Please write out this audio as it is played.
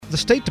The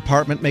State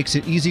Department makes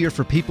it easier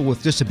for people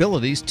with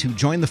disabilities to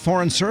join the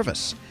Foreign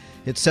Service.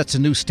 It sets a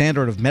new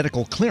standard of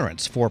medical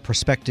clearance for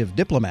prospective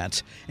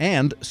diplomats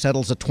and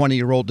settles a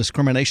 20-year-old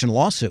discrimination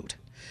lawsuit.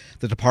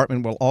 The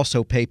department will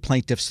also pay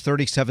plaintiffs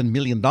 $37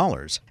 million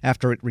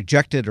after it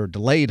rejected or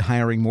delayed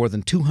hiring more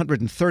than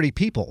 230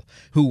 people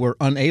who were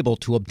unable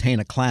to obtain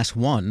a Class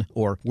 1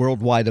 or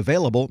worldwide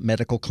available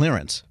medical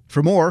clearance.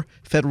 For more,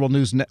 Federal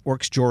News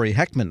Network's Jory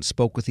Heckman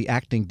spoke with the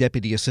acting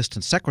Deputy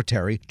Assistant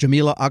Secretary,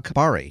 Jamila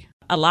Akbari.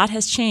 A lot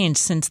has changed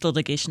since the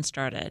litigation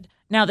started.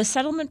 Now, the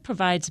settlement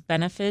provides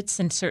benefits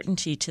and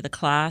certainty to the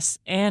class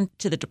and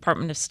to the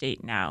Department of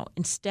State now,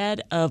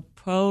 instead of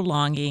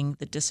prolonging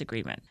the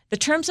disagreement. The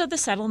terms of the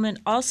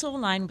settlement also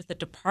align with the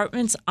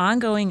department's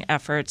ongoing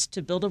efforts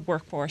to build a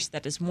workforce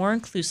that is more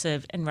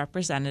inclusive and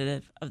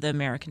representative of the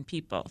American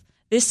people.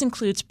 This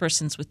includes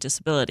persons with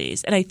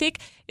disabilities. And I think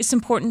it's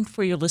important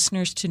for your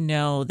listeners to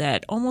know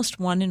that almost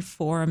 1 in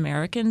 4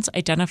 Americans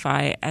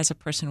identify as a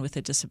person with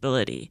a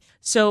disability.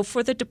 So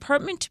for the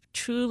department to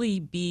truly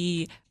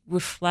be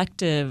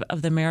reflective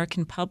of the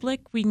American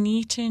public, we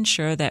need to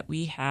ensure that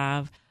we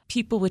have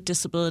people with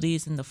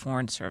disabilities in the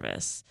Foreign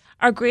Service.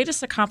 Our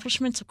greatest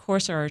accomplishments, of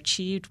course, are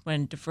achieved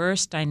when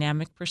diverse,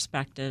 dynamic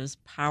perspectives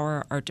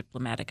power our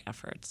diplomatic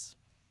efforts.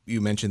 You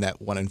mentioned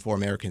that 1 in 4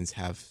 Americans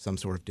have some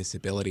sort of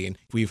disability, and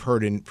we've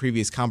heard in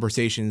previous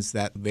conversations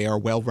that they are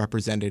well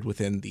represented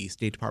within the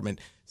State Department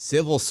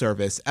civil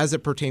service as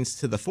it pertains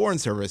to the Foreign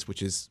Service,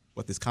 which is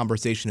what this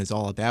conversation is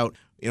all about.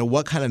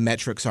 What kind of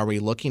metrics are we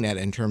looking at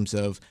in terms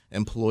of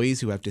employees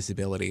who have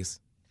disabilities?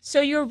 So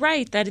you're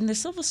right that in the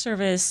civil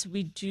service,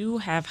 we do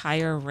have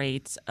higher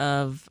rates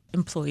of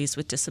employees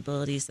with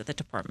disabilities at the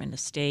Department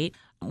of State.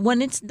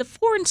 When it's the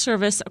Foreign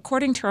Service,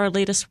 according to our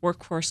latest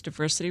workforce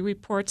diversity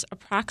reports,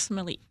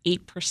 approximately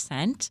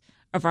 8%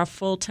 of our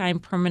full-time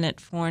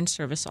permanent Foreign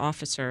Service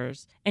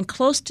officers and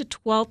close to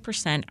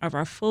 12% of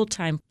our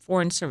full-time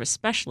Foreign Service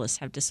specialists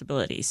have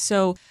disabilities.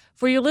 So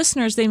for your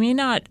listeners, they may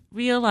not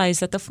realize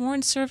that the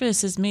Foreign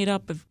Service is made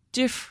up of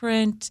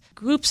different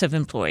groups of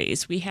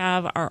employees. We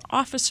have our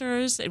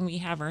officers and we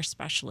have our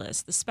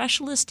specialists. The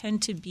specialists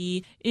tend to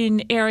be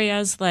in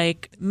areas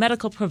like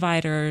medical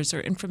providers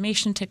or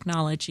information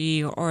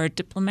technology or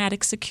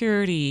diplomatic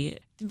security,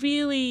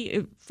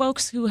 really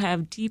folks who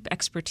have deep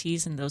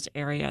expertise in those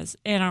areas.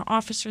 And our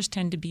officers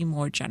tend to be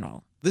more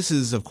general. This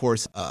is, of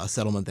course, a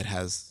settlement that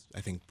has,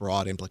 I think,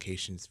 broad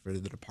implications for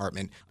the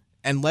department.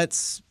 And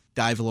let's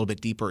dive a little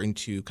bit deeper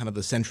into kind of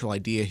the central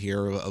idea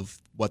here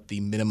of what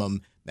the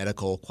minimum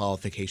medical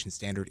qualification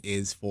standard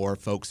is for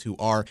folks who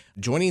are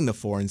joining the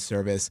Foreign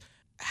Service.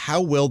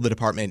 How will the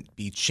department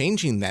be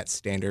changing that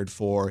standard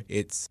for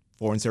its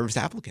Foreign Service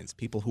applicants,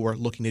 people who are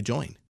looking to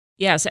join?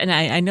 Yes, and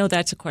I know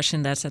that's a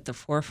question that's at the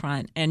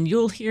forefront, and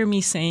you'll hear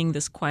me saying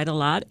this quite a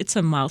lot. It's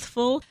a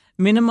mouthful,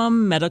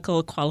 minimum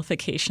medical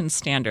qualification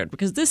standard,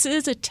 because this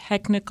is a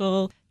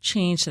technical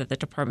change that the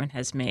department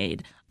has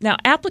made. Now,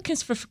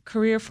 applicants for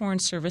career Foreign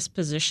Service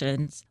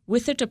positions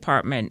with the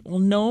department will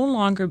no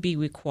longer be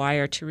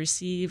required to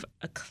receive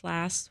a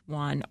Class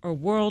 1 or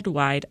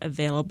worldwide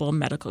available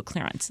medical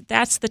clearance.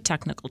 That's the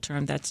technical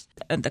term. That's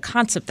the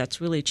concept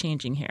that's really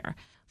changing here.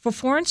 For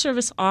Foreign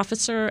Service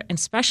officer and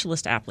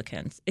specialist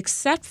applicants,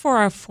 except for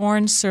our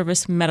Foreign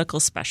Service medical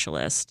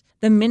specialist,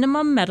 the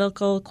minimum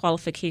medical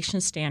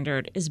qualification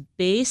standard is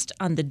based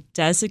on the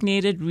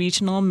designated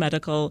regional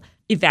medical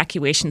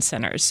evacuation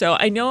centers. So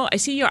I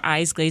see your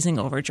eyes glazing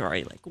over,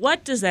 Jory. Like,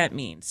 what does that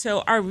mean?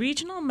 So our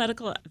regional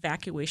medical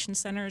evacuation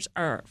centers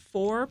are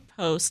 4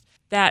 posts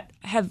that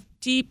have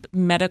deep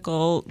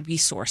medical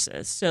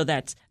resources. So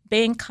that's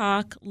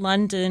Bangkok,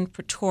 London,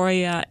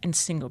 Pretoria, and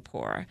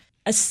Singapore.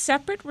 A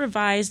separate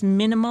revised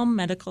minimum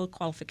medical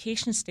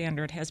qualification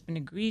standard has been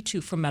agreed to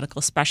for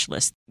medical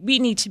specialists. We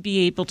need to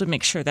be able to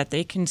make sure that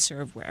they can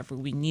serve wherever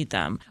we need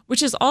them,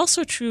 which is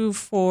also true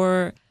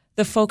for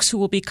the folks who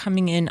will be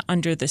coming in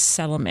under the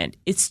settlement.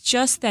 It's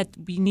just that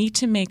we need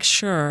to make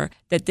sure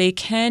that they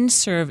can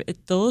serve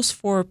at those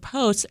 4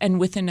 posts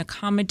and with an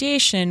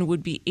accommodation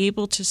would be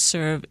able to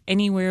serve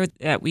anywhere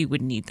that we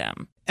would need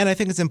them. And I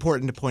think it's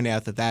important to point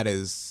out that that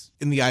is,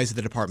 in the eyes of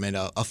the department,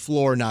 a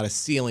floor, not a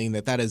ceiling,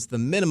 that is the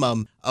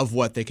minimum of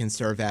what they can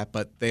serve at,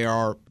 but they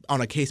are,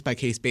 on a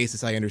case-by-case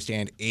basis, I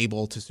understand,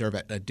 able to serve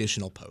at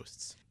additional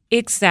posts.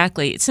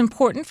 Exactly. It's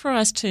important for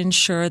us to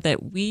ensure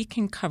that we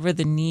can cover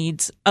the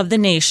needs of the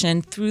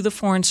nation through the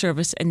Foreign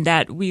Service and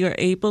that we are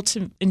able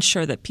to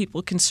ensure that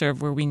people can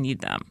serve where we need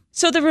them.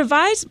 So the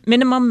revised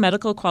minimum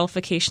medical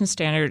qualification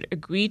standard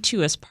agreed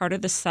to as part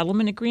of the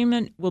settlement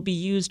agreement will be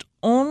used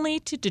only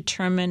to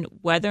determine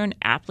whether an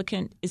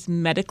applicant is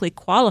medically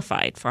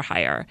qualified for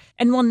hire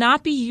and will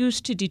not be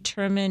used to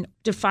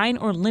define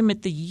or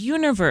limit the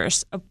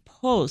universe of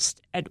posts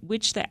at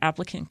which the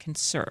applicant can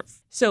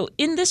serve. So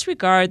in this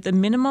regard, the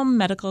minimum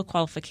medical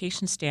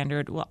qualification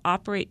standard will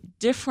operate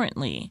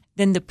differently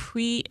than the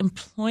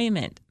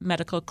pre-employment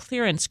medical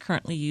clearance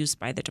currently used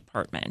by the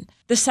department.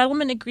 The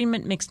settlement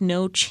agreement makes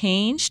no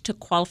change to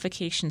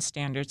qualification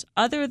standards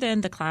other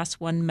than the Class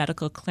 1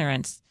 medical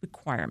clearance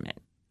requirement.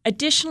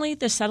 Additionally,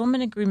 the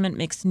settlement agreement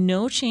makes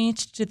no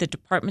change to the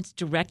department's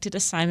directed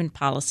assignment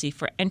policy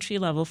for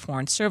entry-level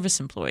Foreign Service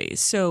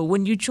employees. So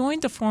when you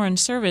join the Foreign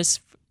Service,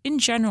 in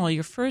general,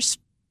 your first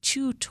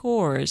 2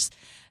 tours,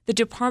 the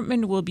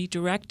department will be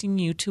directing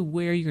you to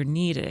where you're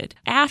needed.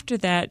 After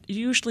that,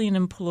 usually an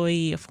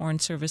employee, a Foreign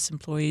Service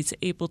employee, is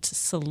able to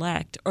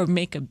select or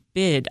make a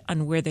bid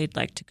on where they'd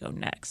like to go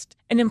next.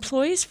 An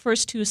employee's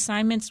first 2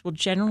 assignments will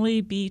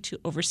generally be to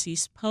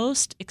overseas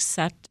posts,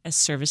 except as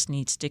service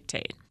needs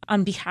dictate.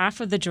 On behalf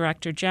of the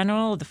Director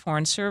General of the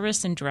Foreign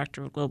Service and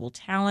Director of Global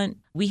Talent,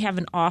 we have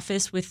an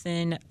office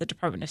within the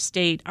Department of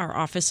State, our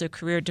Office of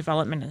Career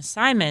Development and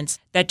Assignments,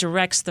 that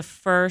directs the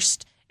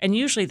first and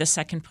usually the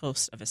second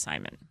post of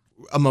assignment.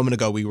 A moment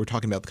ago, we were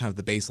talking about kind of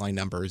the baseline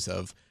numbers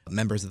of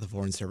members of the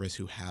Foreign Service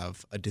who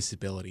have a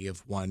disability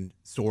of one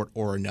sort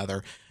or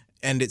another.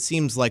 And it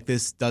seems like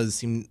this does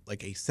seem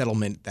like a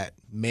settlement that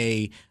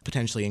may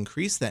potentially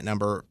increase that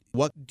number.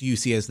 What do you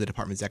see as the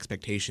department's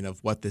expectation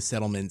of what the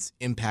settlement's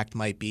impact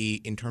might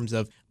be in terms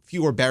of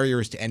fewer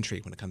barriers to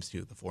entry when it comes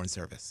to the Foreign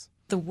Service?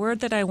 The word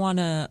that I want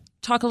to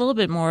talk a little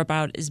bit more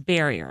about is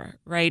barrier,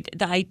 right?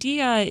 The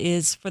idea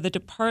is for the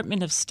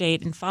Department of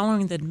State, and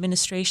following the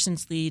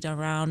administration's lead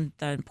around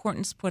the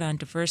importance put on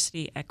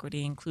diversity,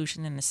 equity,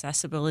 inclusion, and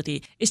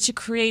accessibility, is to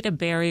create a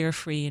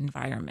barrier-free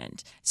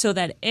environment so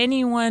that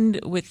anyone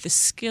with the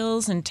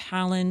skills and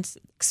talents,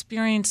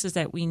 experiences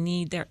that we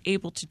need, they're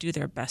able to do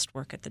their best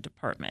work at the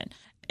department.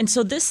 And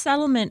so this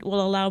settlement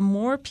will allow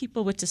more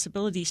people with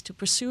disabilities to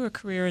pursue a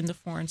career in the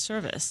Foreign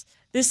Service.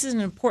 This is an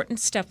important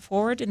step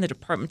forward in the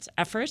department's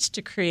efforts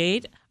to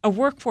create a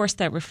workforce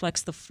that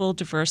reflects the full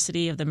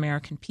diversity of the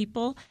American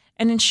people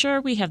and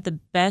ensure we have the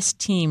best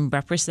team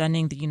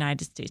representing the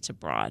United States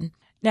abroad.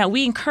 Now,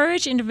 we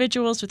encourage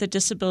individuals with a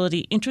disability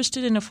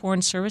interested in a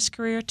Foreign Service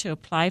career to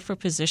apply for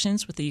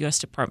positions with the U.S.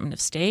 Department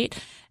of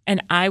State.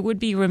 And I would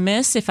be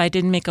remiss if I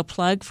didn't make a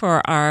plug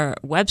for our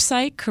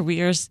website,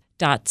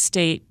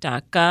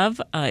 careers.state.gov,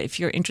 if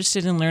you're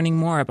interested in learning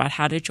more about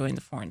how to join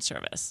the Foreign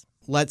Service.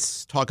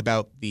 Let's talk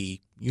about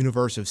the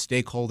universe of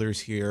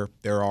stakeholders here.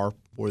 There are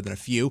more than a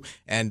few,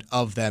 and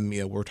of them,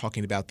 we're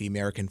talking about the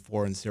American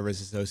Foreign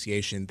Service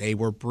Association. They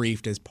were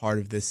briefed as part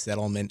of this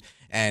settlement,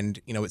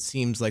 and it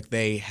seems like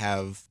they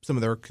have some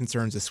of their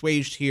concerns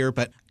assuaged here.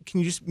 But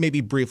can you just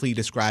maybe briefly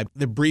describe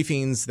the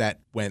briefings that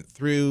went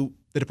through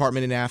the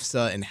department in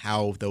AFSA and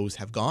how those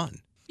have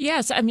gone?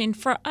 Yes, I mean,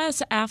 for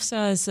us,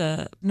 AFSA is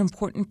an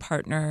important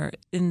partner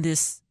in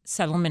this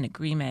settlement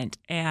agreement.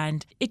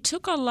 And it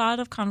took a lot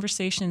of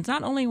conversations,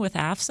 not only with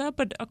AFSA,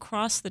 but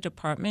across the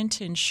department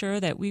to ensure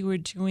that we were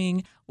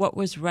doing what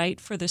was right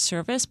for the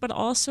service, but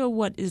also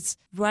what is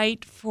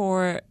right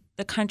for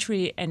the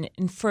country and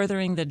in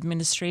furthering the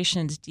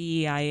administration's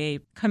DEIA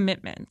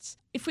commitments.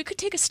 If we could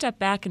take a step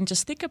back and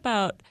just think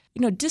about,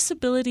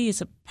 disability is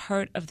a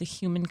part of the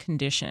human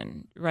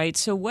condition, right?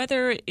 So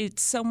whether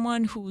it's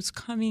someone who's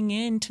coming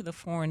into the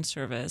Foreign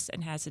Service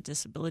and has a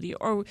disability,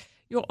 or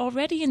you're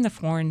already in the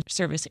Foreign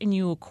Service and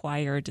you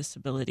acquire a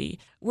disability,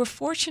 we're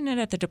fortunate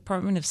at the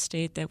Department of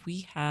State that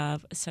we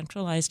have a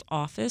centralized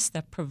office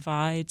that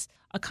provides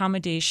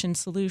accommodation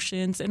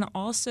solutions and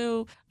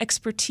also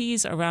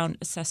expertise around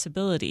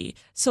accessibility.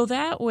 So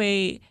that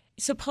way,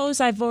 suppose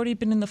I've already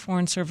been in the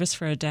Foreign Service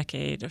for a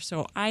decade or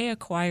so. I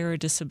acquire a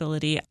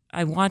disability.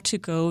 I want to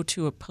go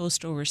to a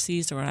post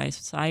overseas or I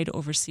reside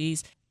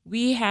overseas.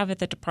 We have at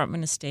the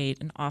Department of State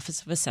an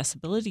Office of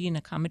Accessibility and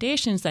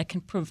Accommodations that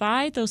can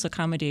provide those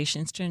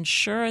accommodations to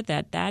ensure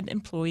that that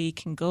employee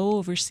can go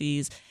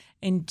overseas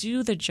and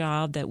do the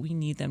job that we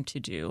need them to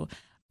do.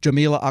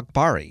 Jamila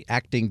Akbari,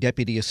 Acting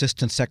Deputy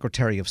Assistant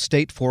Secretary of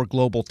State for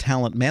Global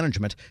Talent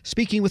Management,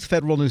 speaking with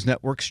Federal News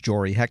Network's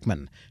Jory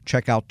Heckman.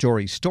 Check out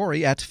Jory's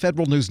story at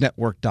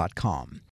federalnewsnetwork.com.